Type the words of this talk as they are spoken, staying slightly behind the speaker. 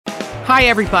Hi,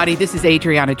 everybody. This is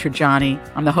Adriana Trajani.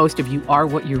 I'm the host of You Are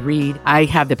What You Read. I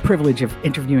have the privilege of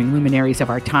interviewing luminaries of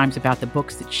our times about the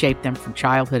books that shaped them from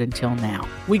childhood until now.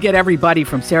 We get everybody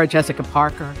from Sarah Jessica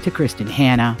Parker to Kristen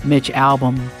Hanna, Mitch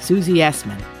Albom, Susie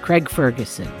Essman, Craig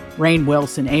Ferguson, Rainn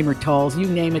Wilson, Amor Tolls, you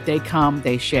name it, they come,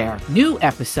 they share. New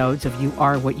episodes of You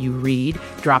Are What You Read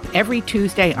drop every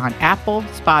Tuesday on Apple,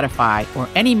 Spotify, or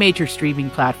any major streaming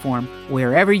platform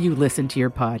wherever you listen to your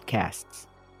podcasts.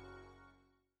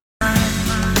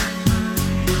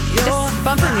 This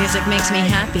bumper music makes me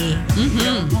happy.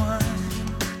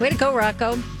 Mm-hmm. Way to go,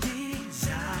 Rocco.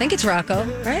 I think it's Rocco,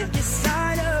 right?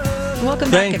 Welcome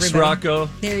back, everybody. Thanks, Rocco.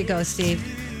 There you go, Steve.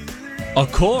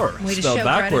 Akor, Way to spelled show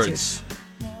backwards.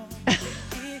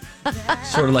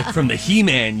 Sort of like from the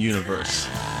He-Man universe.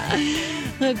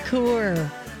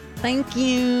 Akor. Thank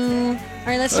you. All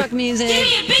right, let's talk music.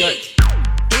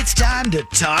 It's time to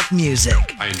talk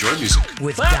music. I enjoy music.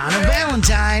 With Donna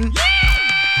Valentine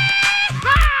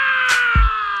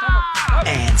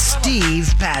and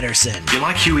Steve Patterson. You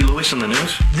like Huey Lewis in the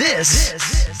news? This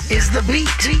is The Beat.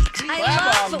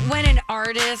 I love when an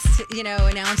artist,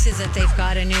 announces that they've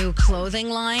got a new clothing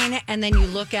line, and then you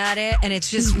look at it, and it's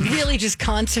just really just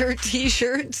concert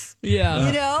T-shirts.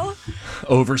 Yeah.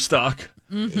 Overstock.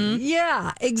 Mm-hmm.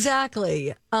 Yeah,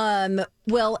 exactly.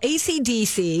 Well,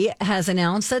 AC/DC has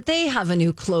announced that they have a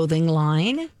new clothing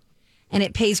line, and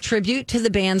it pays tribute to the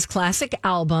band's classic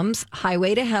albums,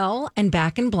 Highway to Hell and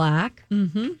Back in Black.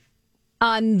 Mm-hmm.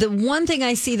 The one thing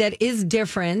I see that is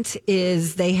different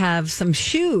is they have some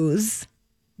shoes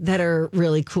that are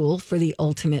really cool for the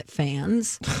ultimate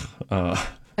fans. Are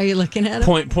you looking at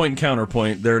them? Point,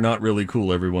 counterpoint. They're not really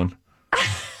cool, everyone.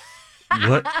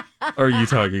 What are you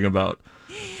talking about?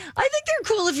 I think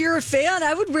they're cool if you're a fan.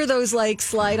 I would wear those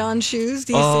slide-on shoes.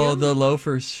 Do you see them? The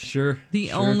loafers, sure.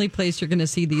 The only place you're going to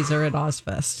see these are at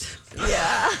Ozfest.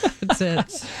 Yeah. That's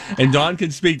it. And Dawn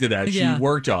can speak to that. Yeah. She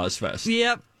worked Ozfest.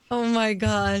 Yep. Oh my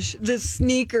gosh, the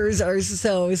sneakers are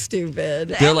so stupid.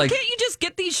 They're like, can't you just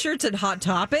get these shirts at Hot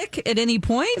Topic at any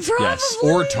point? Probably. yes,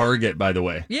 or Target, by the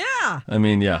way. Yeah. I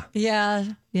mean, yeah. Yeah.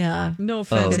 No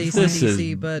offense,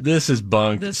 ACDC, but this is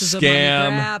bunk. this is Scam. a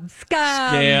money grab.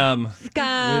 Scam.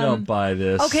 Scam. We don't buy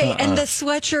this. Okay, and the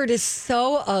sweatshirt is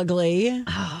so ugly.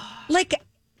 Like,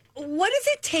 what does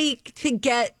it take to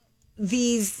get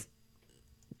these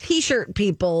T-shirt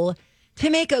people to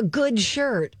make a good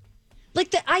shirt?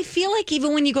 Like, I feel like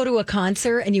even when you go to a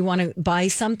concert and you want to buy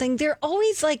something, they're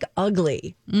always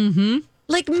ugly. Mm-hmm.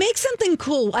 Like, make something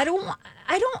cool. I don't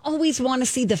always want to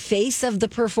see the face of the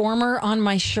performer on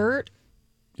my shirt.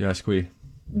 Yes, Quee.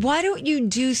 Why don't you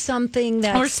do something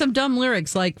that Or some dumb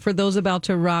lyrics like, for those about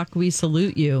to rock, we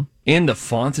salute you. And the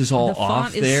font is all The font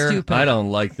off is there. stupid. I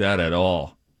don't like that at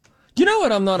all. You know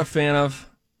what I'm not a fan of?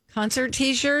 concert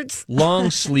T-shirts?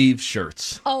 Long sleeve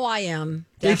shirts. Oh, I am.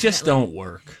 They just don't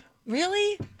work.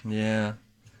 Really? Yeah.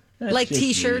 Like just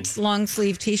T-shirts, long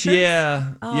sleeve T-shirts?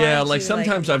 Yeah, Oh, yeah. I Like do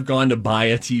sometimes I've gone to buy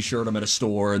a T-shirt. I'm at a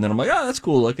store, and then I'm like, "Oh, that's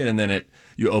cool looking." And then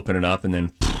you open it up, and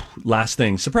then last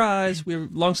thing, surprise, we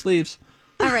have long sleeves.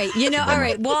 All right, all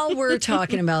right. While we're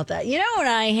talking about that, you know what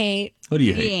I hate? What do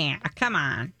you hate? Yeah, come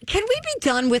on. Can we be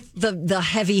done with the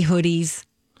heavy hoodies?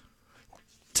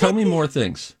 Tell me more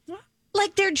things.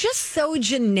 Like, they're just so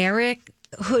generic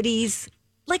hoodies.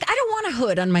 Like, I don't want a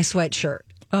hood on my sweatshirt.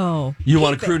 Oh, You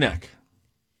want a crew neck?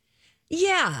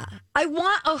 Yeah, I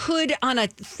want a hood on a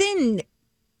thin,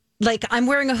 like I'm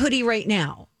wearing a hoodie right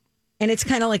now, and it's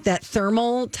kind of like that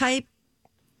thermal type.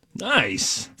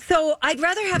 Nice. So I'd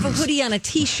rather have a hoodie on a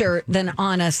T-shirt than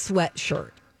on a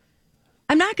sweatshirt.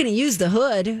 I'm not going to use the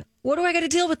hood. What do I got to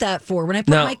deal with that for? When I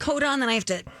put my coat on, then I have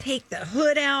to take the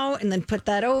hood out and then put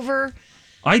that over.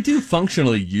 I do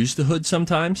functionally use the hood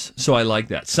sometimes, so I like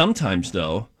that. Sometimes,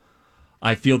 though,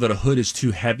 I feel that a hood is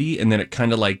too heavy, and then it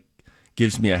kind of like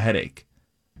gives me a headache.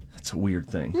 That's a weird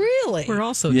thing. Really? we're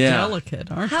also Yeah. delicate,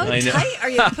 aren't How we? I know. tight are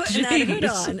you putting that hood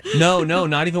on? No,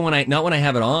 not even when I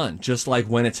have it on. Just like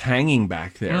when it's hanging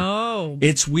back there. Oh.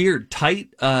 It's weird. Tight,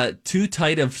 too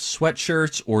tight of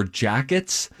sweatshirts or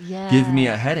jackets give me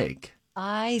a headache.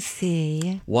 I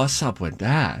see. What's up with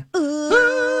that?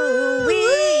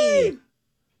 Ooh-wee.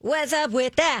 What's up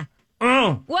with that?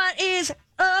 Oh, What is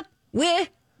up with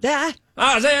that?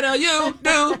 I said, you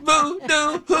do, boo,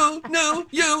 do, who knew,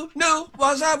 you knew.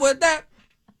 What's up with that?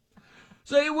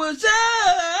 Say what's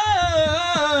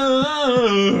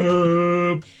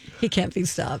up. He can't be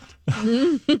stopped.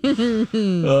 Oh,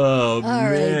 All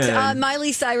right. man.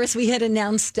 Miley Cyrus, we had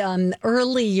announced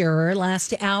earlier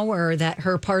last hour that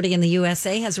her party in the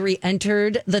USA has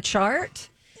re-entered the chart.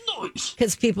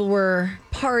 Because people were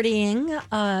partying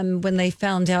when they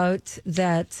found out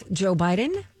that Joe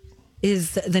Biden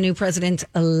is the new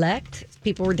president-elect.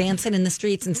 People were dancing in the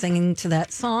streets and singing to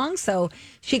that song. So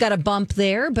she got a bump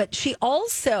there. But she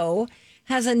also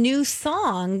has a new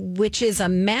song, which is a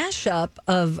mashup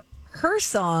of her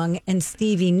song and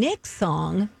Stevie Nicks'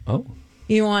 song. Oh.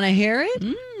 You want to hear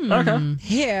it? Okay.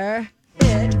 Here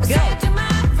it goes.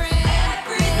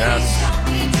 Yes.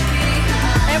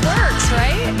 It works,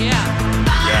 right? Yeah.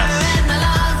 Yes.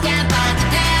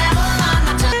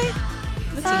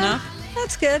 That's enough.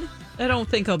 That's good. I don't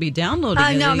think I'll be downloading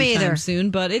it no, me anytime either. soon,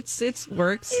 but it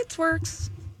works. It works.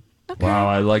 Okay. Wow,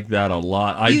 I like that a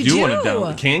lot. I You do want do? to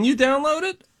download. Can you download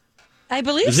it? I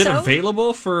believe Is it so.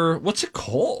 available for, what's it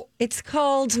called? It's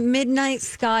called Midnight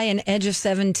Sky and Edge of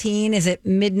 17. Is it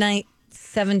Midnight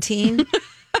 17?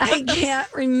 I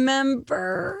can't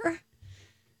remember.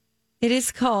 It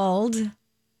is called.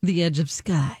 The Edge of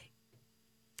Sky.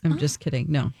 I'm just kidding.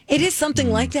 No. It is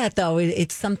something like that, though.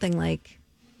 It's something like.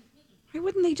 Why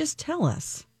wouldn't they just tell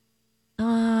us?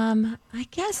 I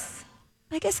guess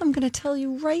I'm going to tell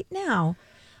you right now.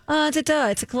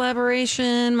 It's a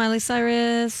collaboration. Miley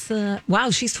Cyrus.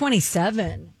 Wow, she's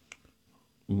 27.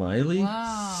 Miley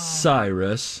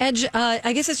Cyrus. Edge.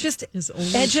 I guess it's just Is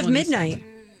only Edge of 27. Midnight.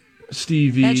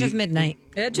 Stevie. Edge of Midnight.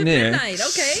 Edge of Nicks. Midnight.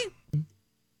 Okay.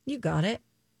 You got it.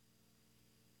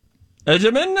 Edge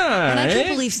of Midnight. And I can't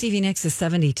believe Stevie Nicks is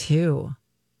 72.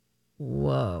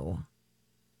 Whoa.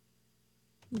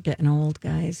 We're getting old,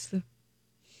 guys.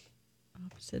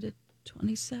 Opposite at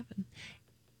 27.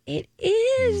 It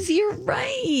is. You're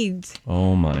right.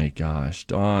 Oh my gosh,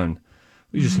 Dawn.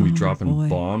 We're just going to be dropping boy.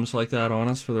 bombs like that on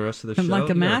us for the rest of the I'm show. like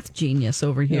a math genius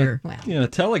over here. Wow. Yeah,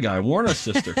 tell a guy. Warn us,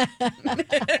 sister.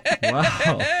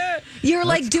 Wow. You're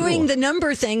like doing cool. the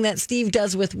number thing that Steve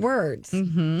does with words.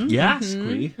 Yes,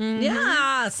 Squee.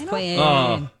 Yes, Queen.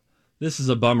 Oh, this is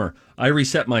a bummer. I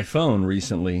reset my phone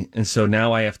recently, and so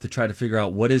now I have to try to figure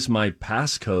out what is my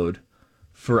passcode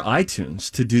for iTunes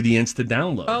to do the instant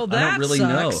download. Oh, I that don't really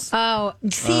sucks. know. Oh,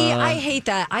 see, I hate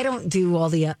that. I don't do all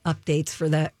the updates for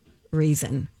that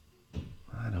reason.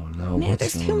 I don't know. Man, what's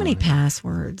there's too going many on.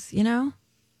 passwords, you know?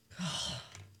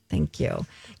 Thank you.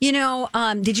 You know,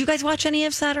 did you guys watch any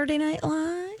of Saturday Night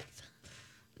Live?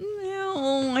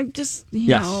 No, I'm just,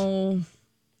 Yes.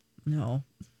 No.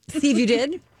 Steve, you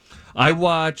did? I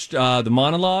watched the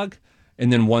monologue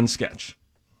and then one sketch.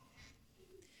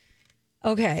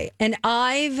 Okay. And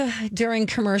I've, during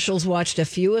commercials, watched a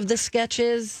few of the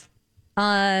sketches.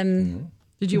 Did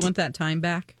you want that time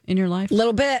back in your life?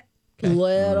 Little bit.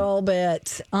 Little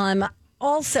bit.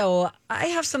 Also, I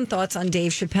have some thoughts on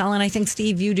Dave Chappelle, and I think,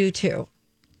 Steve, you do too.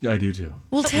 I do too.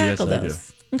 We'll tackle Yes, I do.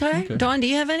 those. Okay. Dawn, do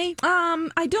you have any?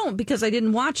 I don't because I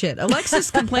didn't watch it. Alexis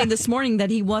complained this morning that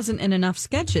he wasn't in enough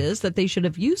sketches, that they should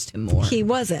have used him more. He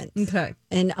wasn't. Okay.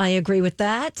 And I agree with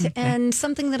that. And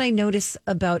something that I notice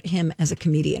about him as a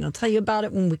comedian. I'll tell you about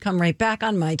it when we come right back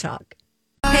on My Talk.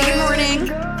 Hey, good morning.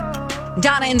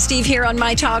 Donna and Steve here on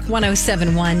My Talk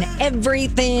 1071.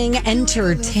 Everything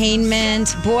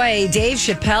Entertainment. Boy, Dave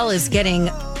Chappelle is getting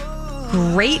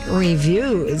great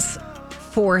reviews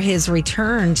for his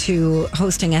return to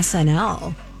hosting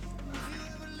SNL.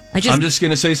 I'm just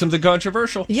going to say something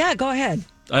controversial. Yeah, go ahead.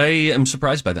 I am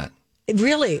surprised by that.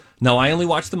 Really? Now, I only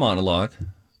watched the monologue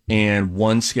and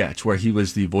one sketch where he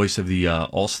was the voice of the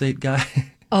Allstate guy.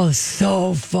 Oh,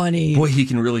 so funny. Boy, he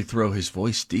can really throw his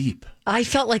voice deep. I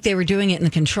felt like they were doing it in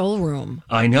the control room.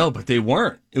 I know, but they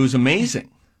weren't. It was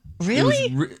amazing.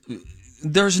 Really?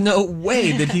 There's no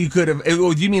way that he could have.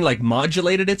 Oh, you mean like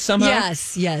modulated it somehow?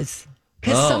 Yes.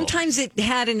 Because sometimes it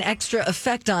had an extra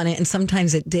effect on it and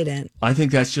sometimes it didn't. I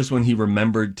think that's just when he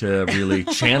remembered to really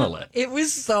channel it. It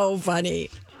was so funny.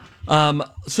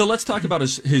 So let's talk about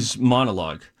his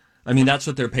monologue. I mean, that's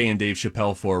what they're paying Dave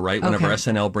Chappelle for, right? Whenever Okay.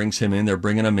 SNL brings him in, they're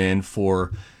bringing him in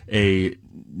for a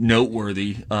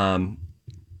noteworthy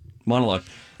monologue.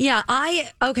 Yeah,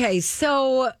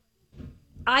 so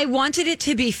I wanted it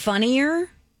to be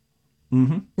funnier,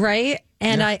 right?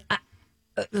 And I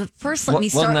first let me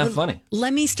start. Wasn't that funny?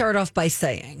 Let me start off by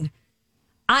saying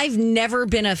I've never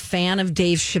been a fan of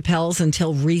Dave Chappelle's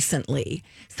until recently.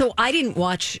 So I didn't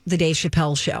watch the Dave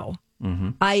Chappelle show.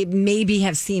 I maybe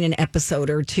have seen an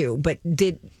episode or two, but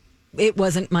it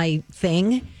wasn't my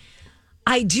thing.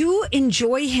 I do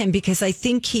enjoy him because I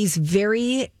think he's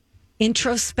very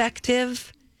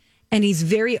introspective and he's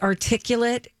very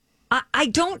articulate. I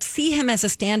don't see him as a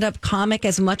stand-up comic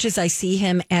as much as I see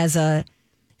him as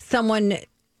someone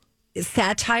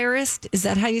satirist. Is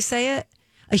that how you say it?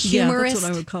 A humorist? Yeah, that's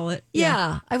what I would call it.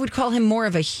 Yeah, I would call him more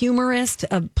of a humorist,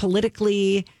 a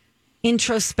politically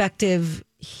introspective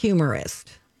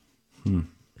humorist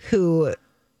who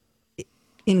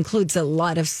includes a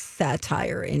lot of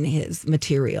satire in his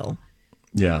material.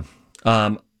 Yeah.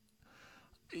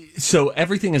 So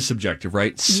everything is subjective,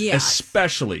 right? Yes.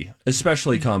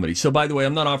 Especially comedy. So by the way,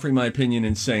 I'm not offering my opinion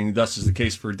and saying thus is the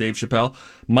case for Dave Chappelle.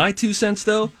 My 2 cents,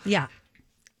 though, Yeah.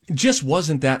 just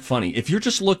wasn't that funny. If you're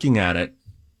just looking at it,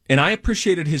 and I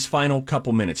appreciated his final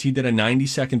couple minutes. He did a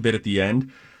 90-second bit at the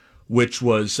end, which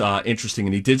was interesting,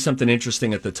 and he did something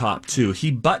interesting at the top too.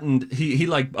 He bookended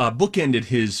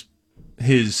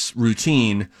his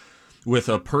routine with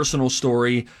a personal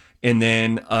story and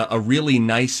then a really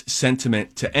nice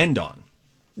sentiment to end on.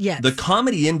 Yes. The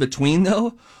comedy in between,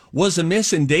 though, was a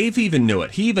miss, and Dave even knew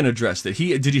it. He even addressed it.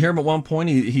 Did you hear him at one point?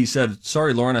 He said,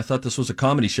 "Sorry, Lauren, I thought this was a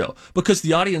comedy show," because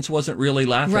the audience wasn't really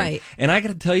laughing. Right. And I got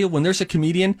to tell you, when there's a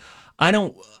comedian, I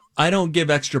don't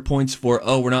give extra points for,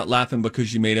 we're not laughing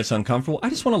because you made us uncomfortable. I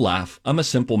just want to laugh. I'm a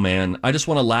simple man. I just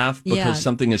want to laugh because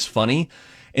something is funny.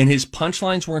 And his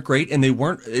punchlines weren't great, and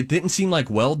it didn't seem like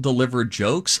well-delivered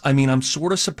jokes. I mean, I'm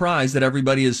sort of surprised that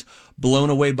everybody is blown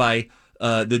away by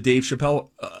the Dave Chappelle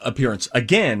appearance.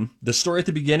 Again, the story at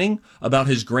the beginning about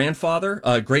his grandfather,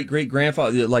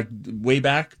 great-great-grandfather, like way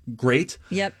back, great.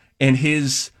 Yep. And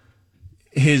his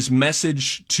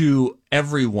message to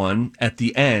everyone at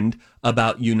the end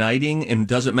about uniting, and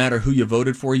doesn't matter who you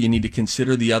voted for, you need to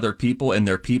consider the other people and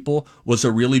their people, was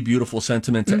a really beautiful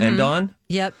sentiment to end on.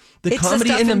 Yep. The It's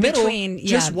comedy stuff in the middle between,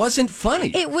 just wasn't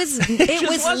funny. It was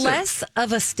just wasn't. less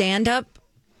of a stand-up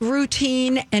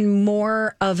routine and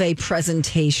more of a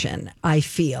presentation, I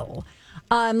feel.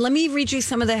 Let me read you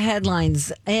some of the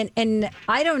headlines. And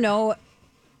I don't know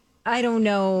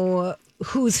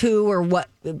who's who or what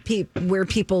where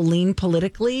people lean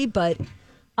politically, but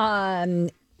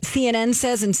CNN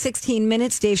says in 16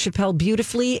 minutes, Dave Chappelle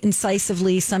beautifully,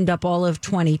 incisively summed up all of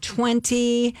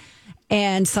 2020,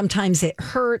 and sometimes it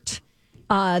hurt.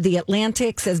 The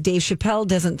Atlantic says Dave Chappelle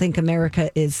doesn't think America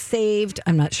is saved.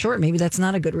 I'm not sure. Maybe that's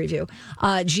not a good review.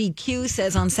 GQ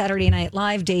says on Saturday Night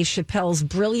Live, Dave Chappelle's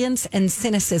brilliance and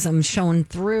cynicism shone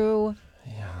through.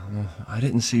 Yeah, I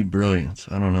didn't see brilliance.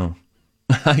 I don't know.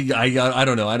 I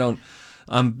don't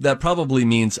know. That probably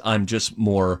means I'm just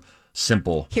more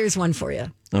simple. Here's one for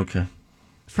you. Okay.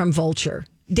 From Vulture.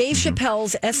 Dave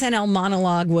Chappelle's SNL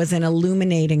monologue was an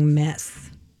illuminating mess.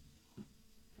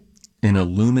 An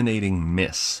illuminating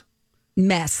mess.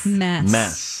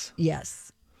 Mess.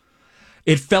 Yes.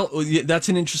 It felt, that's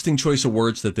an interesting choice of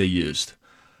words that they used.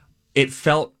 It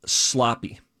felt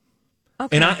sloppy.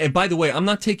 Okay. And by the way, I'm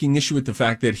not taking issue with the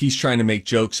fact that he's trying to make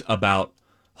jokes about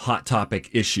hot topic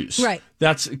issues. Right.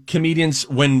 That's comedians,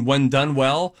 when done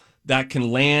well, that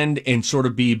can land and sort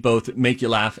of be both make you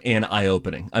laugh and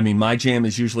eye-opening. I mean, my jam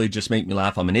is usually just make me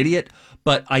laugh. I'm an idiot,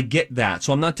 but I get that.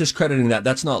 So I'm not discrediting that.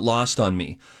 That's not lost on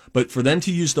me. But for them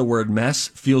to use the word mess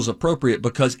feels appropriate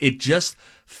because it just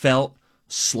felt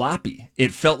sloppy.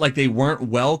 It felt like they weren't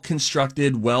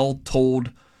well-constructed,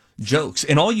 well-told jokes.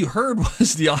 And all you heard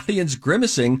was the audience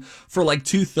grimacing for like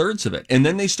 2/3 of it. And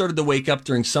then they started to wake up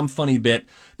during some funny bit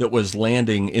that was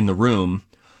landing in the room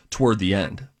toward the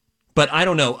end. But I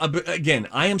don't know. Again,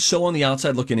 I am so on the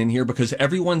outside looking in here because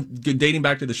everyone, dating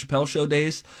back to the Chappelle Show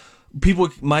days, people,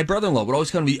 my brother-in-law would always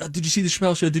come to me, did you see the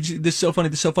Chappelle Show? This is so funny,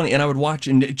 this is so funny. And I would watch,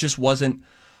 and it just wasn't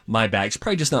my bag. It's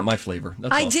probably just not my flavor.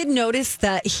 That's I all. did notice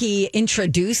that he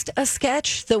introduced a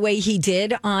sketch the way he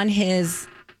did on his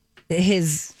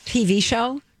TV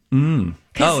show.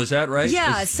 Oh, is that right?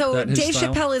 Yeah, so Dave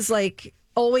Chappelle is like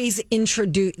always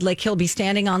introduce, like he'll be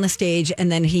standing on the stage and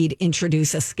then he'd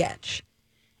introduce a sketch.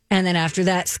 And then after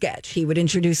that sketch, he would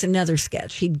introduce another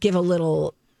sketch. He'd give a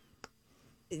little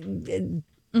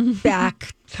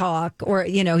back talk, or,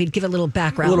 he'd give a little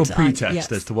background. A little pretext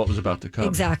yes. as to what was about to come.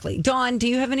 Exactly. Dawn, do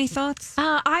you have any thoughts?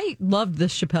 I loved the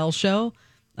Chappelle Show.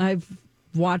 I've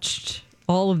watched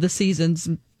all of the seasons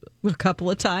a couple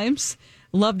of times.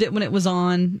 Loved it when it was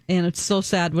on, and it's so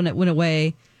sad when it went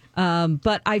away.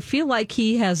 But I feel like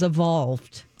he has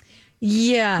evolved.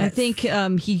 Yeah. I think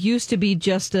he used to be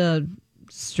just a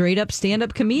straight up stand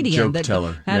up comedian Joke that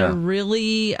teller. had a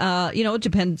really, it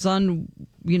depends on,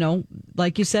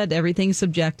 like you said, everything's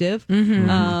subjective.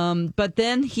 But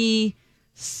then he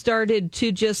started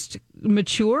to just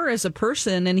mature as a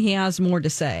person, and he has more to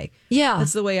say. Yeah.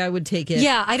 That's the way I would take it.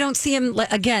 Yeah, I don't see him,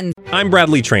 again. I'm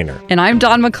Bradley Trainer. And I'm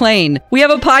Don McClain. We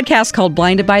have a podcast called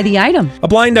Blinded by the Item. A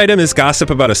blind item is gossip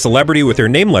about a celebrity with their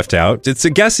name left out. It's a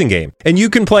guessing game, and you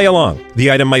can play along. The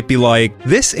item might be like,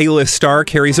 this A-list star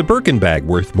carries a Birkin bag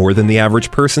worth more than the average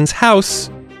person's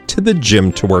house to the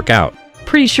gym to work out.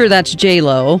 Pretty sure that's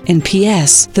J-Lo. And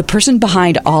P.S. the person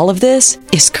behind all of this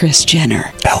is Kris Jenner,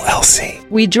 LLC.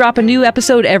 We drop a new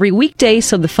episode every weekday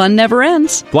so the fun never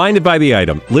ends. Blinded by the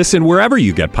Item. Listen wherever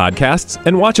you get podcasts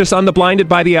and watch us on the Blinded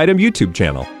by the Item YouTube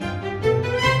channel.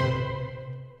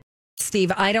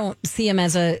 Steve, I don't see him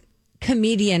as a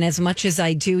comedian as much as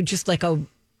I do just like a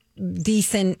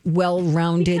decent,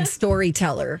 well-rounded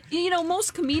storyteller.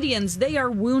 Most comedians, they are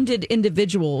wounded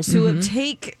individuals who have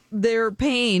take their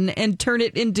pain and turn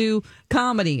it into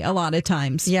comedy a lot of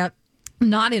times. Yep.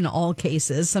 Not in all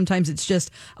cases. Sometimes it's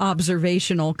just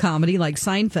observational comedy like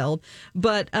Seinfeld.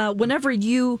 But whenever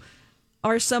you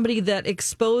are somebody that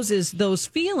exposes those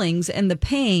feelings and the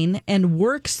pain and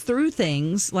works through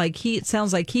things like it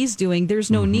sounds like he's doing, there's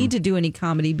no need to do any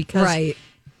comedy because,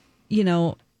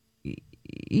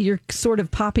 you're sort of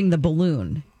popping the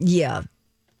balloon. Yeah.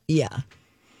 Yeah.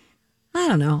 I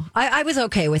don't know. I was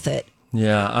okay with it.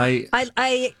 Yeah, I liked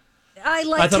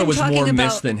thought him it was talking more about,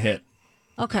 miss than hit.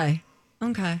 Okay.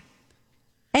 And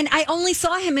I only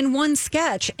saw him in one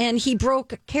sketch, and he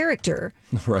broke character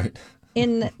Right.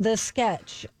 in the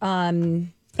sketch.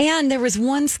 And there was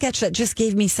one sketch that just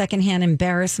gave me secondhand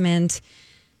embarrassment.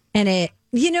 And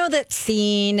that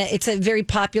scene, it's a very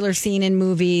popular scene in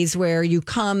movies where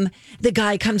the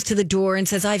guy comes to the door and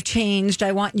says, "I've changed.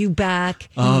 I want you back."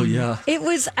 Oh, yeah. It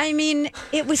was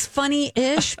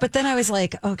funny-ish, but then I was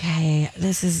like, okay,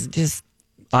 this is just...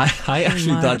 I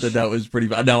actually thought much. that was pretty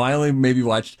fun. No, I only maybe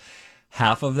watched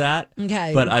half of that.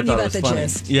 Okay, But I you thought got it was the funny.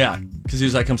 gist. Yeah, because he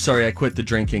was like, "I'm sorry, I quit the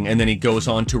drinking," and then he goes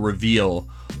on to reveal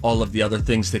all of the other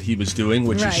things that he was doing,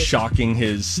 which Right. is shocking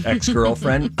his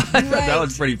ex-girlfriend. I thought that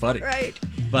was pretty funny. Right.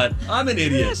 But I'm an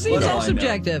idiot. see, What it's do all I know?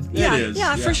 subjective. Yeah, It is.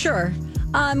 yeah, for sure.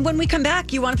 When we come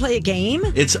back, you want to play a game?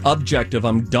 It's objective.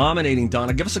 I'm dominating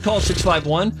Donna. Give us a call,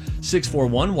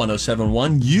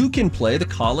 651-641-1071. You can play the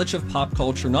College of Pop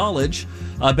Culture Knowledge.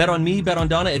 Bet on me, bet on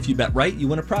Donna. If you bet right, you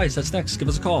win a prize. That's next. Give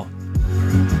us a call.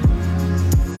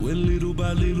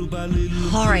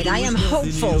 All right, I am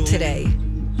hopeful today.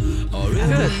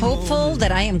 I'm hopeful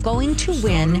that I am going to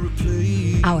win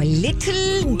our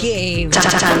little game.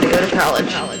 Time to go to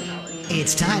college.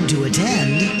 It's time to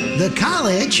attend the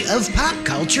College of Pop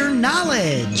Culture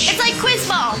Knowledge. It's like quiz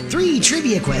ball. 3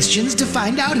 trivia questions to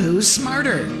find out who's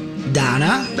smarter.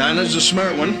 Donna Donna's a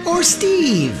smart one. or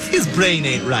Steve? His brain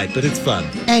ain't right, but it's fun.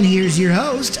 And here's your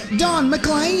host, Dawn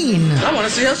McLean. I want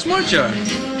to see how smart you are.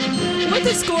 With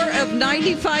a score of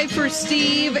 95 for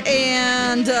Steve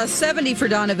and 70 for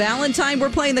Donna Valentine, we're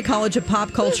playing the College of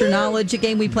Pop Culture Knowledge, a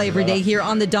game we play every day here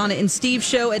on the Donna and Steve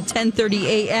Show at 10:30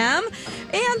 a.m.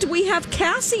 And we have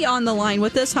Cassie on the line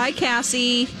with us. Hi,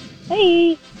 Cassie.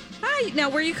 Hey, Hi. Now,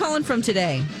 where are you calling from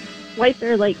today? White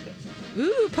Bear Lake.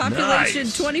 Ooh, population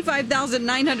Nice.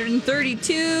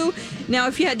 25,932. Now,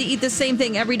 if you had to eat the same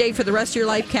thing every day for the rest of your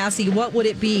life, Cassie, what would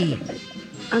it be?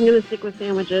 I'm going to stick with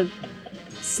sandwiches.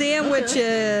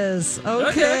 Sandwiches.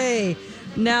 Okay.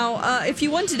 Now, if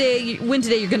you win today,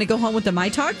 you're going to go home with a My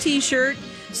Talk t-shirt.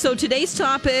 So today's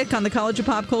topic on the College of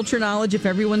Pop Culture Knowledge, if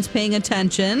everyone's paying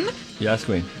attention, Yes,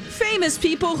 Queen. famous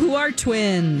people who are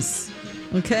twins.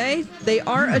 Okay? They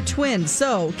are a twin.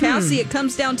 So, Cassie, it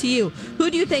comes down to you.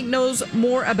 Who do you think knows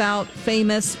more about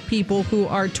famous people who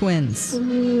are twins?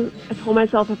 I told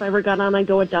myself if I ever got on, I'd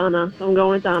go with Donna. So I'm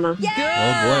going with Donna. Good.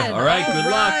 Oh, boy. All right, good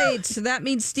luck. Right. So that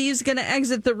means Steve's going to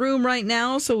exit the room right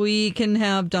now so we can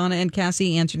have Donna and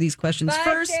Cassie answer these questions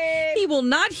first. He will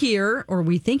not hear, or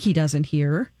we think he doesn't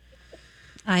hear.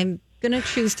 I'm going to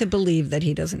choose to believe that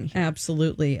he doesn't.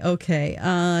 Absolutely. Okay.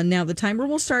 Now the timer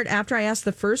will start after I ask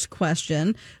the first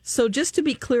question. So just to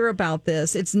be clear about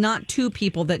this, it's not two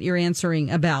people that you're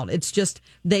answering about. It's just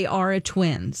they are a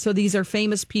twin. So these are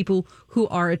famous people who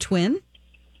are a twin,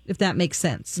 if that makes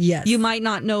sense. Yes. You might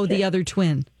not know the other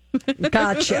twin.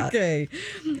 Gotcha. Okay.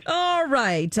 All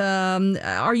right.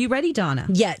 Are you ready, Donna?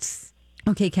 Yes.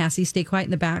 Okay, Cassie, stay quiet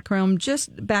in the background just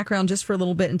for a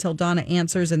little bit until Donna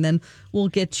answers, and then we'll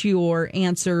get your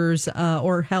answers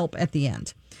or help at the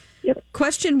end. Yep.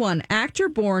 Question 1. Actor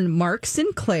born Mark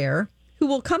Sinclair, who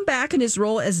will come back in his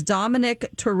role as Dominic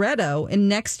Toretto in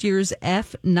next year's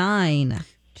F9.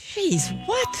 Jeez,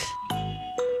 what?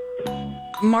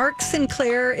 Mark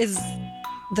Sinclair is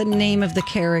the name of the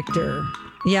character.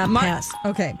 Yeah, pass.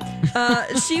 Okay.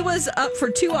 She was up for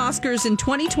 2 Oscars in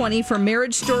 2020 for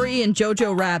Marriage Story and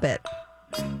Jojo Rabbit.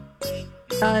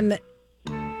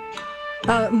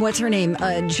 What's her name?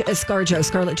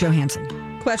 Scarlett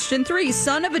Johansson. Question 3.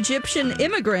 Son of Egyptian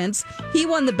immigrants, he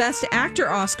won the Best Actor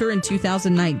Oscar in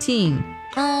 2019.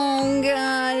 Oh,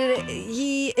 God.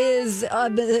 He is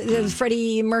the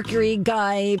Freddie Mercury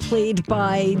guy played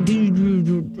by...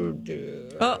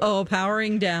 Uh-oh,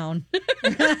 powering down.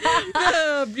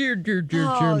 Oh,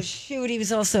 shoot. He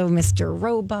was also Mr.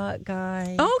 Robot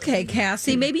Guy. Okay,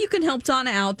 Cassie, maybe you can help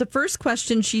Donna out. The first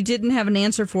question she didn't have an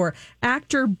answer for.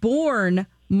 Actor born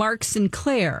Mark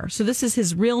Sinclair. So this is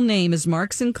his real name is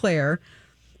Mark Sinclair,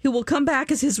 who will come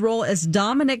back as his role as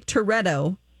Dominic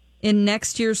Toretto in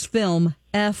next year's film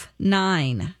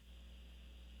F9.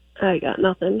 I got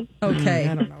nothing. Okay.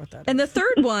 I don't know what that is. And the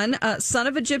third one, son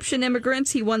of Egyptian immigrants,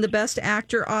 he won the Best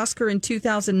Actor Oscar in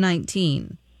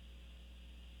 2019.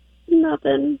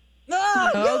 Nothing.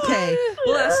 Okay.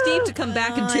 We'll ask Steve to come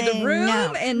back into the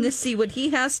room and to see what he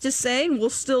has to say. And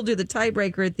we'll still do the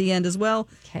tiebreaker at the end as well,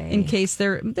 in case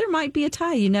there might be a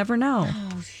tie. You never know.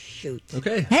 Oh, shoot.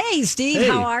 Okay. Hey, Steve,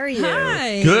 how are you?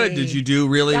 Hi. Good. Did you do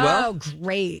really well? Oh,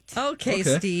 great. Okay,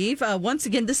 Steve. Once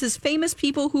again, this is famous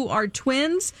people who are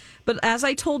twins. But as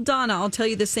I told Donna, I'll tell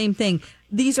you the same thing.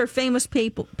 These are famous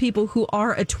people who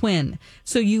are a twin.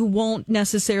 So you won't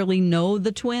necessarily know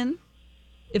the twin,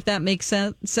 if that makes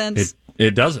sense.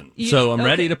 It doesn't. So I'm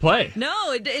ready to play.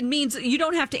 No, it means you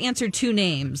don't have to answer two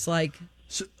names. So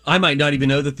I might not even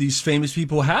know that these famous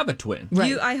people have a twin.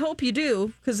 Right. I hope you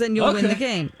do, because then you'll win the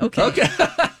game. Okay.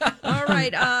 All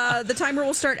right. The timer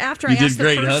will start after I ask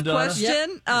the first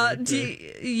question. Do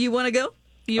you want to go?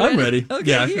 I'm ready. Okay,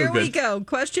 Yeah, here we go.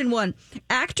 Question 1.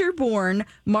 Actor born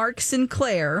Mark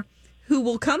Sinclair, who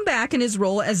will come back in his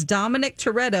role as Dominic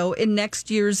Toretto in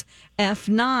next year's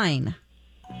F9.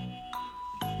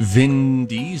 Vin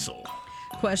Diesel.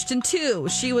 Question 2.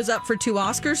 She was up for 2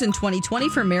 Oscars in 2020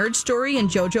 for Marriage Story and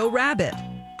Jojo Rabbit.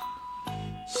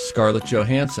 Scarlett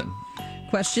Johansson.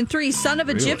 Question 3. Son of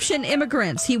Egyptian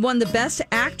immigrants. He won the Best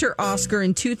Actor Oscar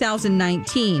in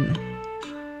 2019.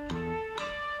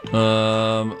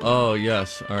 Oh,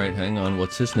 yes. All right, hang on.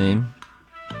 What's his name?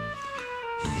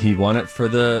 He won it for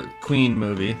the Queen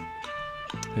movie.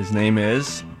 His name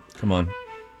is... Come on.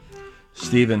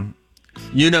 Steven.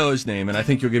 You know his name, and I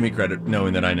think you'll give me credit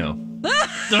knowing that I know.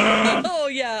 Oh,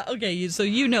 yeah. Okay, so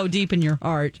you know deep in your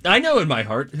heart. I know in my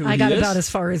heart who I he got is. about as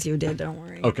far as you did, don't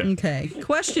worry. Okay.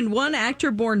 Question 1,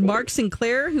 actor born Mark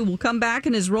Sinclair, who will come back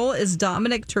in his role as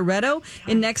Dominic Toretto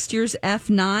in next year's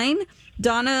F9.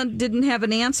 Donna didn't have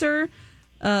an answer.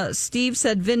 Steve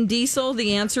said Vin Diesel.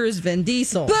 The answer is Vin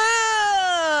Diesel. Boo!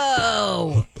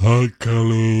 Hi,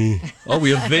 Kelly. Oh,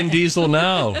 we have Vin Diesel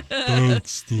now.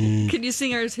 Thanks, Steve. Can you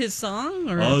sing his song?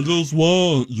 Or? I just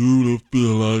want you to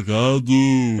feel like I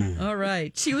do. All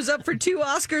right. She was up for 2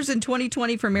 Oscars in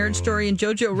 2020 for Marriage Story and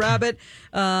Jojo Rabbit.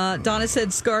 Donna said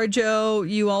ScarJo.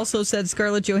 You also said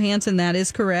Scarlett Johansson. That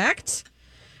is correct.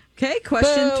 Okay,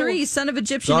 question 3. Son of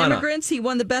Egyptian immigrants. He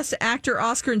won the Best Actor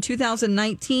Oscar in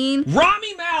 2019.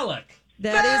 Rami Malek.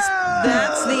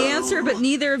 That's the answer, but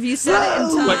neither of you said it in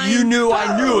time. But you knew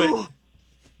I knew it.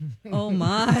 Oh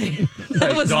my.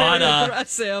 That was very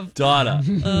aggressive. Donna.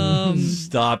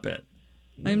 Stop it.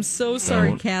 I'm so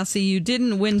sorry, Cassie. You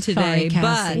didn't win today,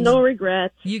 but no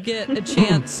regrets. You get a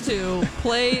chance to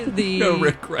play the No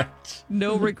regrets.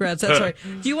 No regrets. That's right.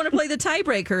 Do you want to play the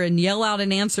tiebreaker and yell out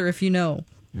an answer if you know?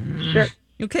 Sure.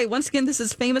 Okay, once again, this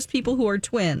is famous people who are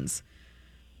twins.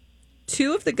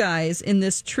 2 of the guys in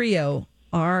this trio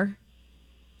are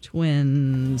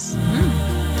twins.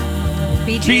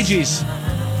 Bee Gees.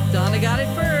 Donna got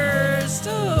it first.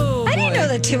 Oh, I didn't know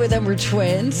that 2 of them were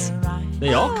twins.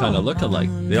 They all kind of look alike.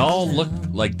 They all look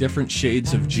like different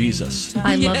shades of Jesus.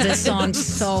 I love this song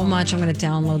so much. I'm going to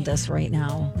download this right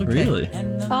now. Really?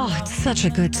 Oh, it's such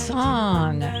a good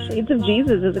song. Shades of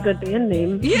Jesus is a good band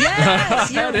name.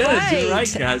 Yes, you're It is. right. You're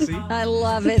right, Cassie. I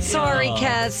love it. Sorry,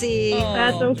 Cassie.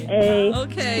 That's okay.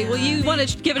 Okay, well, you want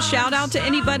to give a shout out to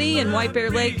anybody in White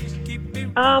Bear Lake?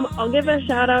 I'll give a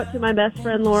shout out to my best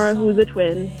friend Laura, who's a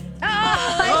twin.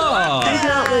 She's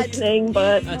not listening,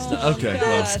 but Okay.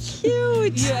 That's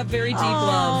cute. You have very deep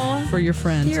love for your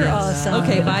friends. You're awesome.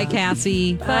 Okay, bye,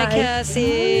 Cassie. Bye,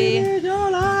 Cassie.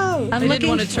 I didn't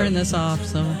want to turn this off,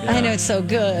 so. I know it's so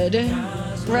good.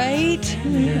 Right?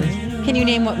 Can you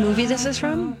name what movie this is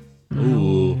from?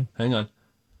 Ooh, hang on.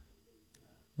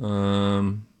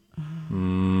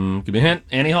 Give me a hint.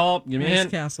 Annie Hall. Give me a hint.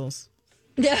 Castles.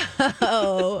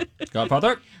 No.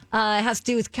 Godfather. It has to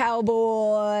do with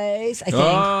cowboys, I think.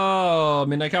 Oh,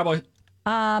 Midnight Cowboy.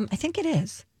 I think it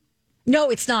is. No,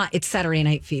 it's not. It's Saturday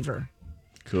Night Fever.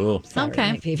 Cool.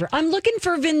 Saturday Night Fever. I'm looking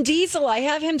for Vin Diesel. I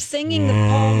have him singing the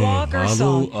Paul Walker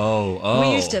song. Oh.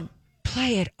 We used to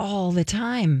play it all the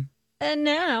time. And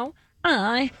now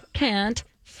I can't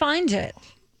find it.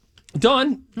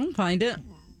 Dawn. I'll find it.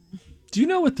 Do you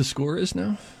know what the score is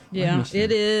now? Yeah,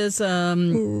 it is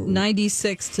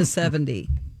 96 to 70.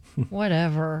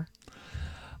 Whatever.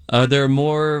 Are there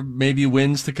more maybe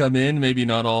wins to come in? Maybe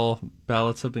not all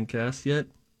ballots have been cast yet.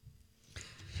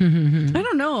 I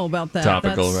don't know about that.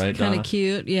 Topical, That's right, kind Donna? of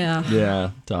cute. Yeah. Yeah,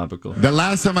 topical. The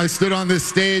last time I stood on this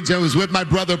stage, I was with my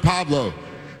brother Pablo.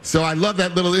 So I love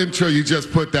that little intro you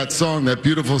just put, that song, that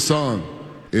beautiful song.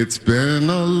 It's been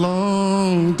a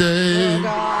long day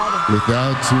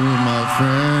without you, my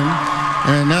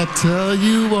friend. And I'll tell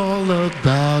you all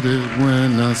about it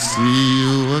when I see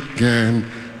you again.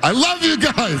 I love you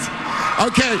guys.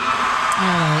 Okay. All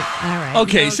right.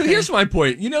 Okay, so here's my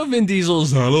point. You know Vin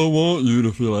Diesel's I don't want you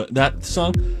to feel like that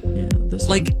song? Yeah. This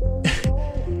Like,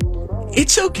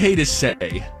 it's okay to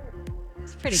say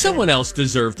pretty someone else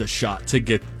deserved a shot to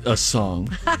get a song.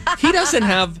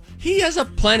 He has a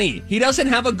plenty. He doesn't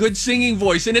have a good singing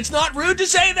voice, and it's not rude to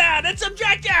say that. It's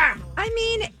objective. I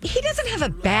mean, he doesn't have a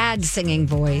bad singing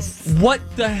voice. What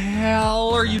the hell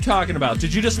are you talking about?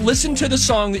 Did you just listen to the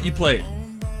song that you played?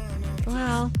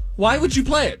 Well, Why would you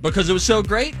play it? Because it was so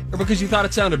great, or because you thought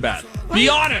it sounded bad? Be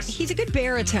honest. He's a good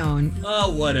baritone.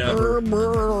 Oh, whatever.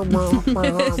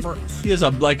 He has a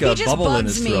He just bubble in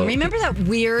bugs his me. throat. Remember that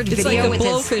weird It's video like a with his...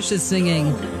 blowfish is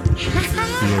singing.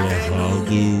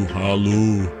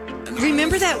 Hello.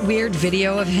 Remember that weird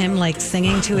video of him like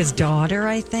singing to his daughter,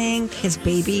 I think? His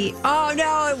baby. Oh,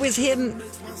 no, it was him.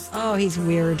 Oh, he's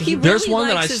weird. He There's really one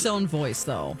that likes I his own voice,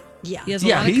 though. Yeah. He has a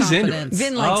lot of he's into it. confidence.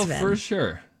 Vin likes Oh, Vin. for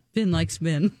sure. Vin likes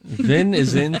Vin. Vin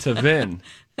is into Vin.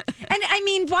 And I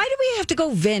mean, why do we have to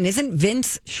go Vin? Isn't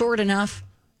Vince short enough?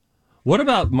 What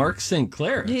about Mark St.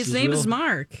 Clair? His name is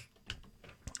Mark.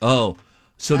 Oh,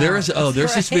 so there's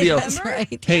this video. That's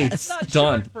right. Hey, It's not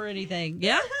Dawn, short for anything.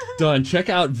 Yeah? Dawn, check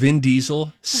out Vin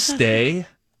Diesel "Stay"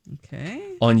 Okay.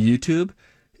 on YouTube.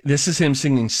 This is him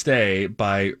singing "Stay"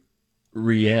 by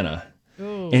Rihanna,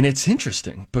 and it's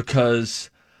interesting because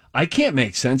I can't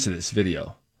make sense of this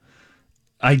video.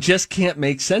 I just can't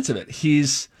make sense of it.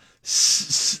 He's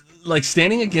like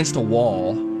standing against a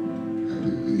wall.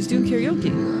 He's doing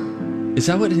karaoke. Is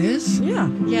that what it is? Yeah.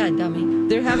 Yeah, dummy.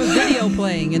 They have a video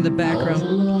playing in the background.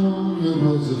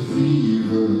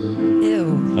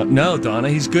 Ew. No, Donna,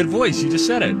 he's good voice. You just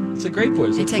said it. It's a great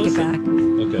voice. I Let's take it listen. back.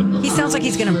 Okay. He sounds like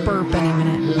he's going to burp any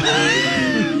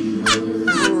minute.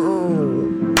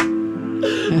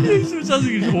 It sounds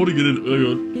like he's holding it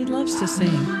in. He loves to sing.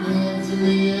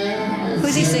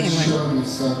 Who's he singing with?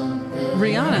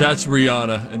 Rihanna. That's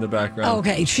Rihanna in the background. Oh,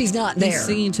 okay, she's not there. He's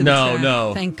singing to the No, track.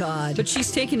 no. Thank God. But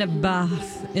she's taking a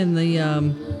bath in the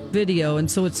video, and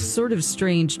so it's sort of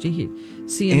strange to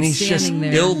see him And he's just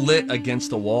standing there. ill lit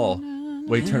against a wall.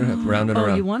 Wait, turn it up, round and Oh,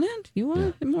 around. you want it? You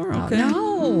want it more? Okay.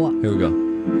 No. Here we go.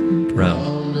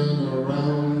 Round.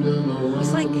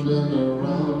 It's like,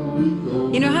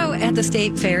 you know how at the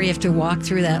State Fair you have to walk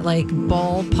through that like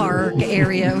ballpark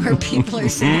area where people are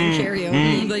singing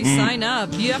karaoke? They sign up.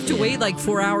 You have to wait like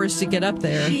 4 hours to get up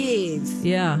there. Jeez.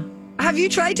 Yeah. Have you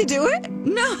tried to do it?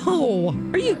 No.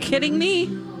 Are you kidding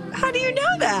me? How do you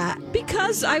know that?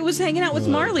 Because I was hanging out with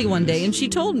Marley one day and she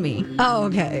told me. Oh,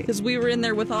 okay. Because we were in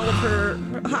there with all of her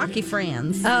hockey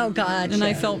friends. Oh, God. And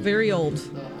I felt very old.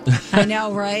 I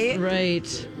know, right?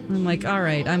 Right. I'm like, all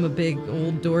right, I'm a big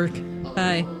old dork.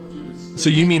 Hi. So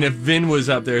you mean if Vin was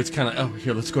up there, it's kind of, oh,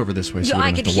 here, let's go over this way so No, we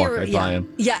I don't have could to walk hear- right yeah. by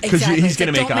him. Yeah, Because exactly. he's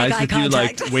going to Don't make eyes make with eye you,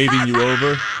 like contact. waving you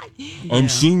over. I'm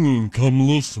singing. Come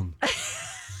listen.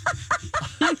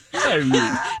 I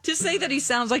mean, To say that he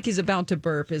sounds like he's about to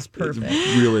burp is perfect.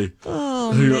 really.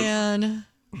 Oh, man.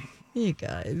 You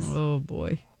guys. Oh,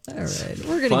 boy. All right.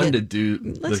 We're going Fun to to do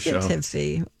Let's the get show.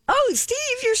 tipsy. Oh, Steve,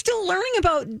 you're still learning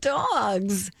about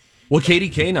dogs. Well, Katie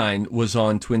K9 was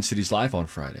on Twin Cities Live on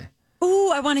Friday.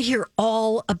 Oh, I want to hear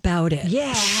all about it.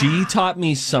 Yeah. She taught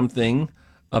me something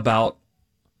about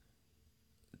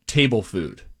table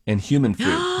food and human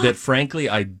food that, frankly,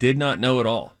 I did not know at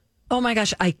all. Oh my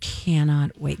gosh, I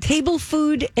cannot wait. Table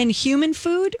food and human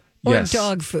food or Yes.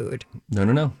 dog food?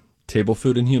 No. Table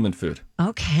food and human food.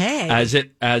 Okay. As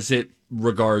it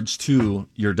regards to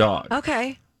your dog.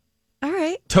 Okay. All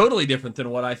right. Totally different than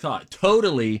what I thought.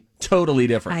 Totally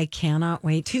different. I cannot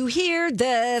wait to hear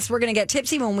this. We're going to get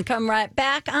tipsy when we come right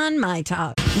back on My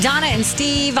Talk. Donna and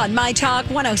Steve on My Talk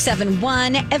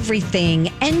 107.1,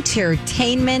 Everything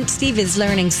Entertainment. Steve is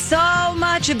learning so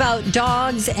much about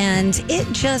dogs, and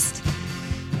it just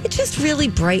really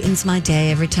brightens my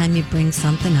day every time you bring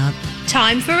something up.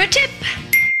 Time for a tip.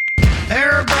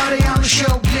 Everybody on the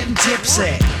show getting tipsy.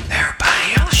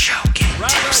 Everybody on the show getting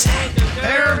tipsy.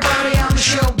 Everybody on the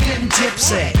show getting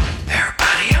tipsy.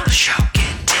 Everybody on the show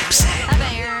getting tipsy.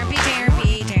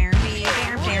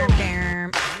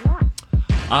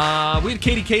 We had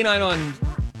Katie K9 on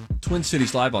Twin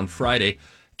Cities Live on Friday.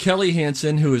 Kelly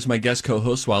Hansen, who is my guest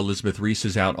co-host while Elizabeth Reese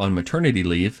is out on maternity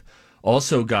leave,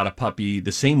 also got a puppy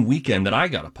the same weekend that I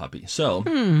got a puppy. So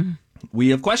we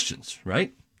have questions,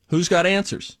 right? Who's got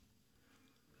answers?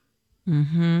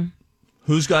 Mm-hmm.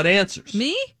 Who's got answers?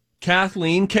 Me?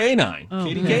 Kathleen K9. Oh,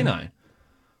 Katie okay. K9.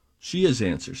 She has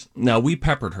answers. Now, we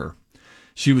peppered her.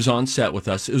 She was on set with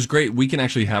us. It was great. We can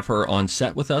actually have her on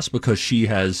set with us because she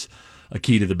has a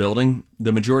key to the building.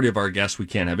 The majority of our guests we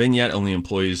can't have in yet, only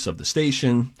employees of the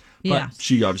station. But Yes.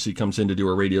 she obviously comes in to do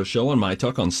a radio show on My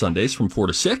Talk on Sundays from 4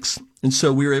 to 6. And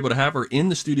so we were able to have her in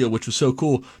the studio, which was so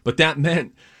cool. But that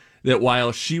meant that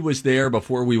while she was there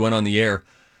before we went on the air,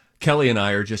 Kelly and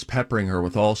I are just peppering her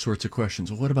with all sorts of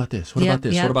questions. Well, what about this? What about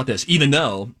this? What about this? Even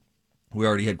though we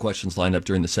already had questions lined up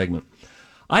during the segment.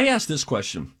 I asked this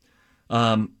question.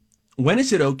 When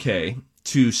is it okay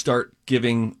to start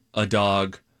giving a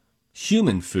dog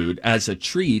human food as a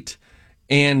treat,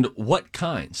 and what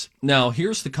kinds? Now,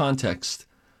 here's the context.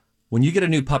 When you get a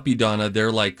new puppy, Donna,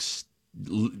 they're like,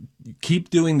 keep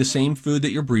doing the same food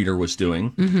that your breeder was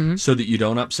doing so that you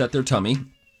don't upset their tummy.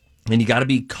 And you got to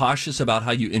be cautious about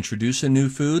how you introduce a new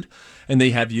food. And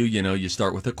they have you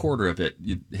start with a quarter of it,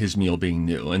 his meal being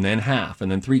new, and then half, and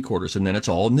then 3/4, and then it's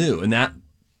all new. And that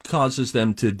causes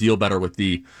them to deal better with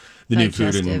the new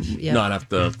food and not have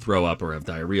to throw up or have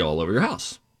diarrhea all over your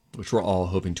house, which we're all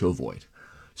hoping to avoid.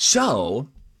 So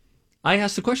I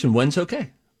asked the question, when's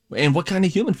okay? And what kind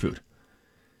of human food?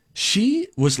 She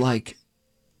was like,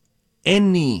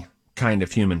 any kind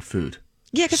of human food.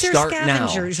 Yeah, because they're Start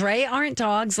scavengers, right? Aren't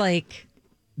dogs like...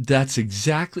 That's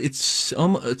exactly, it's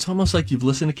almost like you've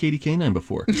listened to Katie K9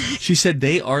 before. She said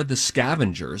they are the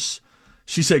scavengers.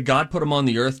 She said God put them on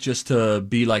the earth just to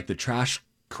be like the trash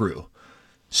crew.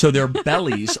 So their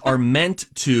bellies are meant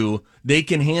to, they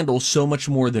can handle so much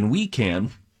more than we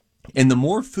can. And the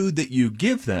more food that you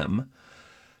give them,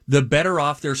 the better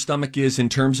off their stomach is in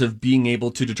terms of being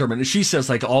able to determine. She says,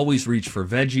 like, always reach for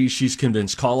veggies. She's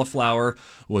convinced cauliflower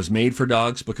was made for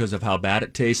dogs because of how bad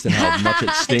it tastes and how much it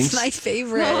stinks. It's my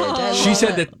favorite. She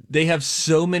said that they have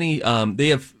so many, they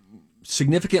have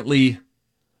significantly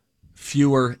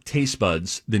fewer taste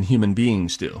buds than human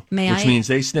beings do. Which means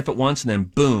they sniff it once and then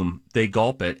boom, they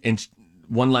gulp it. And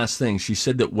one last thing, she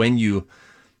said that when you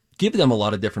give them a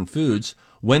lot of different foods,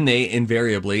 when they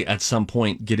invariably at some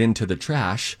point get into the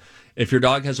trash, if your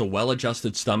dog has a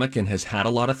well-adjusted stomach and has had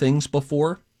a lot of things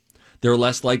before, they're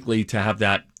less likely to have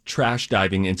that trash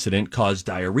diving incident cause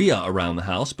diarrhea around the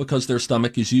house because their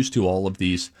stomach is used to all of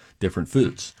these different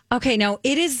foods. Okay, now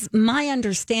it is my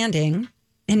understanding,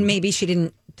 and maybe she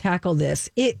didn't tackle this,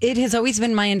 it has always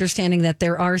been my understanding that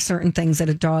there are certain things that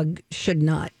a dog should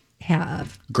not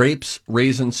have. Grapes,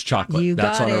 raisins, chocolate. You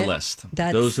That's got on it. her list.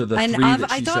 That's, Those are the and three that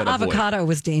she I thought said avoid. avocado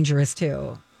was dangerous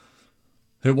too.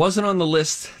 It wasn't on the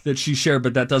list that she shared,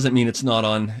 but that doesn't mean it's not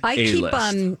on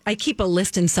list. I keep a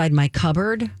list inside my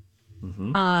cupboard.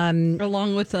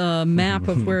 Along with a map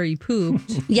of where he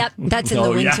pooped. Yep, that's in the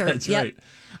winter. Yeah, that's yep.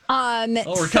 right.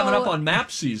 We're coming up on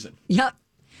map season. Yep.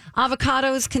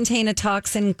 Avocados contain a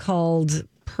toxin called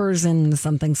Persin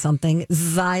something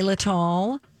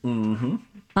xylitol. Mm-hmm.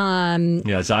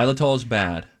 Xylitol is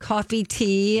bad. Coffee,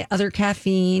 tea, other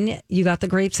caffeine. You got the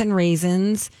grapes and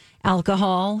raisins,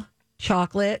 alcohol,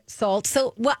 chocolate, salt.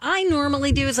 So what I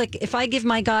normally do is, like, if I give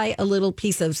my guy a little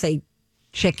piece of, say,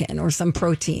 chicken or some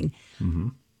protein,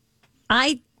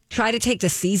 I try to take the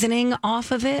seasoning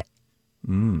off of it.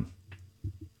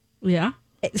 Yeah.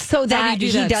 So that do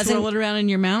he that? doesn't Swirl it around in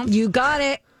your mouth? You got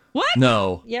it. What?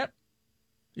 No. Yep.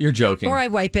 You're joking. Or I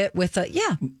wipe it with a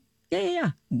yeah.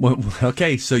 Well,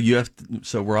 okay, so you have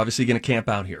so we're obviously going to camp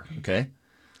out here, okay?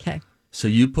 Okay. So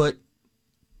you put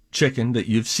chicken that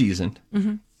you've seasoned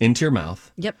into your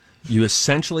mouth. Yep. You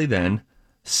essentially then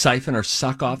siphon or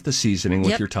suck off the seasoning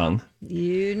with your tongue.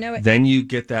 You know it. Then you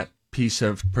get that piece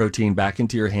of protein back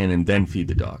into your hand and then feed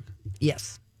the dog.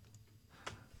 Yes.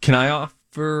 Can I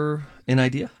offer an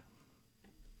idea?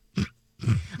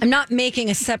 I'm not making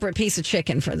a separate piece of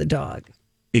chicken for the dog.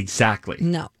 Exactly.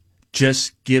 No.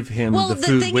 Just give him the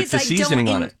food with the seasoning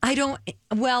on it.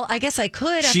 I guess I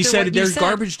could. She said there's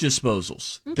garbage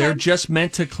disposals. Okay. They're just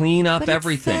meant to clean up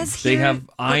everything. They have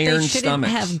iron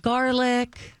stomachs. They have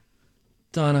garlic.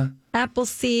 Donna. Apple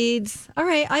seeds. All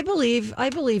right, I believe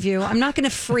you. I'm not going to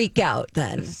freak out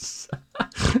then.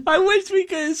 I wish we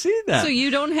could see that. So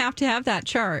you don't have to have that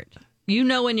chart. You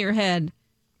know in your head,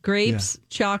 grapes,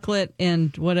 chocolate,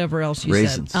 and whatever else you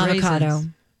raisins. said. Avocado.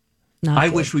 Raisins. I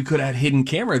wish we could have hidden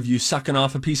camera of you sucking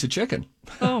off a piece of chicken.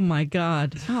 Oh, my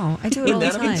God. Oh, I do it all the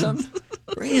time.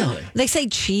 Really? They say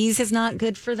cheese is not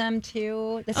good for them,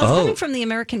 too. This is coming from the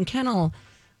American Kennel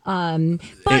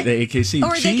But the AKC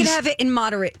or cheese? they can have it in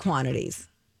moderate quantities.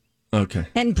 Okay.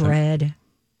 And bread.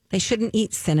 They shouldn't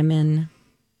eat cinnamon.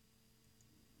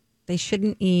 They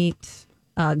shouldn't eat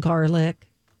garlic.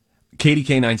 Katie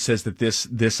K9 says that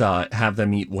this have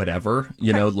them eat whatever,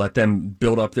 let them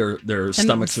build up their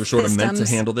stomachs. They're sort of meant to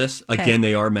handle this. Okay. Again,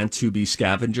 they are meant to be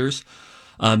scavengers.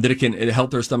 That it can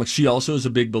help their stomachs. She also is a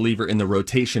big believer in the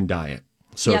rotation diet.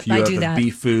 So if you have a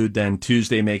beef food, then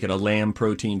Tuesday make it a lamb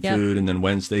protein food, and then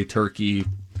Wednesday turkey.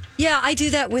 Yeah, I do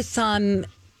that with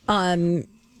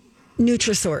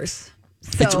Nutrisource.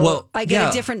 So I get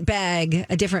a different bag,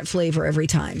 a different flavor every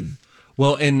time.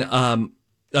 Well, and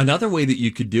another way that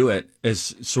you could do it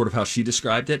is sort of how she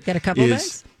described it. Get a couple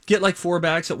bags? Get like 4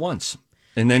 bags at once.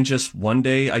 And then just one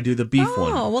day I do the beef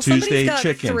one. Well, Tuesday got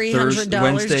chicken. $300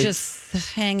 Wednesday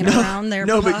just hanging around their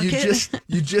No, pocket. but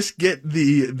you just get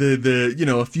the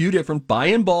a few different, buy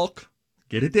in bulk,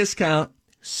 get a discount,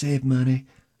 save money.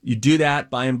 You do that,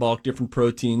 buy in bulk, different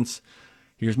proteins.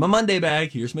 Here's my Monday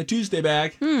bag. Here's my Tuesday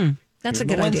bag. That's Here's a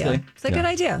good my idea. Wednesday. It's a good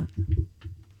idea.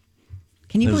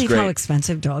 Can you believe how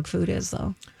expensive dog food is,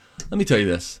 though? Let me tell you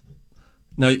this.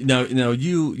 No,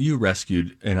 you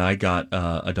rescued, and I got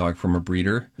a dog from a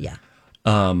breeder. Yeah.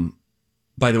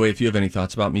 By the way, if you have any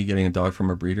thoughts about me getting a dog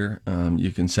from a breeder,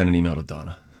 you can send an email to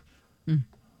Donna.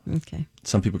 Okay.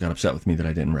 Some people got upset with me that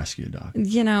I didn't rescue a dog. What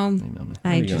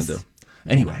are you going to do?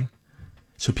 Anyway,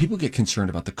 so people get concerned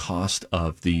about the cost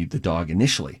of the dog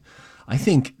initially. I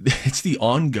think it's the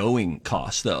ongoing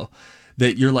cost, though,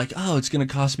 that you're like, oh, it's going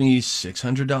to cost me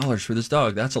 $600 for this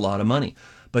dog. That's a lot of money.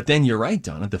 But then you're right,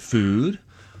 Donna. The food,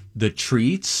 the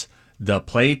treats, the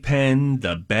playpen,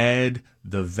 the bed,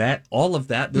 the vet, all of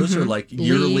that, those are like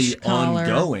yearly Leash, collar.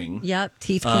 ongoing. Yep,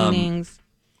 teeth cleanings.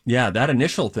 Yeah, that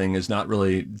initial thing is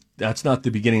that's not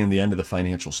the beginning and the end of the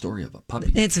financial story of a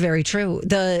puppy. It's very true.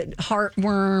 The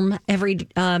heartworm every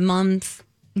month.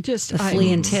 Just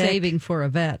flea and tick. saving for a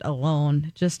vet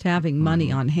alone, just having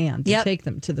money on hand to take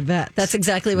them to the vet. That's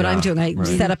exactly what I'm doing. I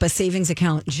set up a savings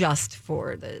account just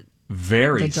for the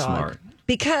Very the dog. smart.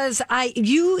 Because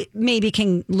you maybe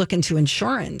can look into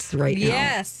insurance right now.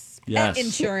 Yes. Yes.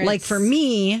 Insurance. Like for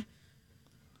me,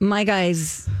 my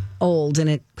guy's old and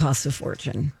it costs a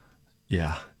fortune.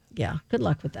 Yeah. Yeah. Good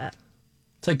luck with that.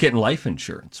 It's like getting life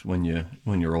insurance when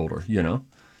you're older,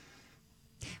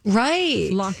 Right.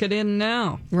 Lock it in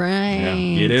now. Right.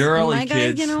 Yeah. Get it early, my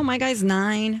kids. guy, my guy's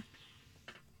 9.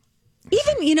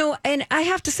 Even, and I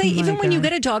have to say, even when you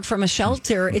get a dog from a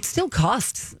shelter, it still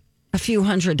costs a few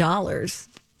 $100s.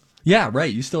 Yeah,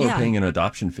 right. You still are paying an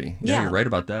adoption fee. Yeah, you're right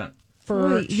about that.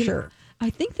 For sure.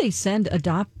 I think they send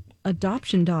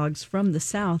adoption dogs from the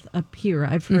South up here.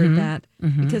 I've heard that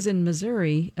because in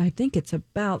Missouri, I think it's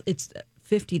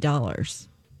 $50.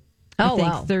 Oh, I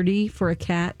think wow. 30 for a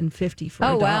cat and 50 for a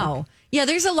dog. Oh, wow. Yeah,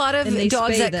 there's a lot of And they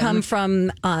dogs spay that them. come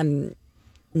from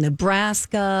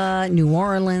Nebraska, New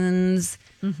Orleans,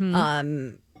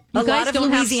 a lot of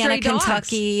don't have Louisiana, stray dogs.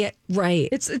 Kentucky. Right.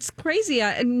 It's crazy.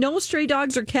 No stray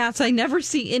dogs or cats. I never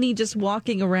see any just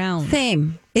walking around.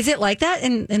 Same. Is it like that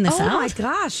in the South? Oh, my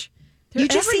gosh. They're You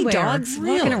just everywhere. see dogs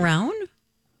walking around?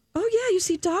 Oh, yeah. You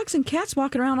see dogs and cats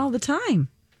walking around all the time.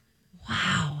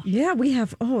 Wow. Yeah, we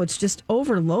have. Oh, it's just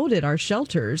overloaded our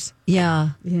shelters.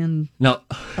 Yeah. And Now,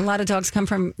 a lot of dogs come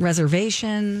from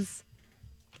reservations.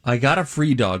 I got a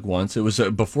free dog once. It was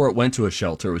before it went to a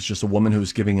shelter. It was just a woman who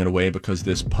was giving it away because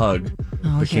this pug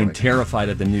became terrified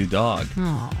of the new dog.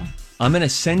 Oh. I'm going to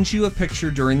send you a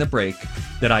picture during the break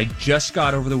that I just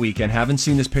got over the weekend. Haven't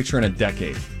seen this picture in a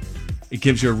decade. It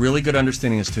gives you a really good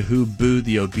understanding as to who Boo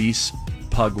the obese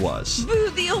pug was.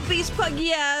 Boo the obese pug,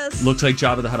 yes. Looks like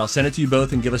Jabba the Hutt. I'll send it to you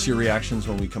both and give us your reactions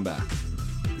when we come back.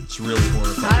 It's really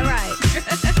horrifying. All right.